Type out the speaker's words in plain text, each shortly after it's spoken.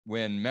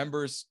when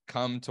members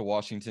come to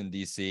Washington,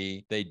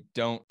 D.C., they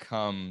don't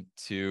come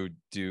to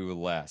do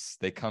less.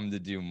 They come to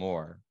do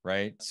more,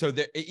 right? So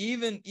that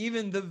even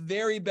the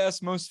very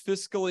best, most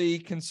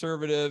fiscally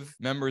conservative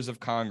members of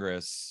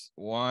Congress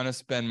want to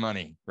spend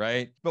money,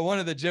 right? But one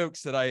of the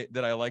jokes that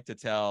I like to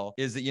tell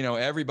is that,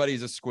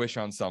 everybody's a squish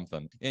on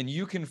something. And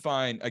you can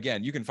find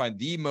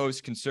the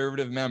most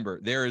conservative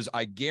member.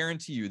 I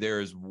guarantee you, there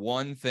is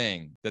one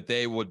thing that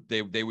they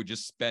would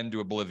just spend to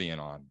oblivion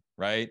on,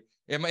 right?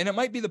 And it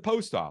might be the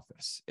post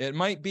office. It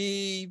might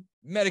be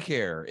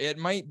Medicare. It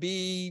might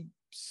be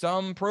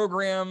some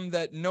program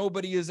that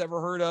nobody has ever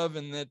heard of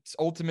and that's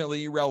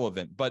ultimately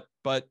irrelevant. But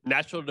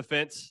national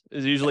defense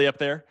is usually up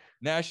there.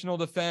 National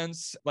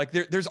defense, like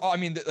there's, I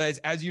mean,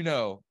 as you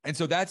know, and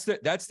so that's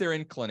their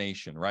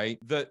inclination, right?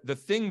 The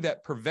thing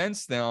that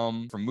prevents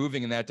them from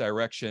moving in that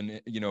direction,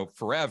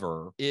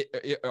 forever,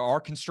 are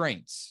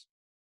constraints.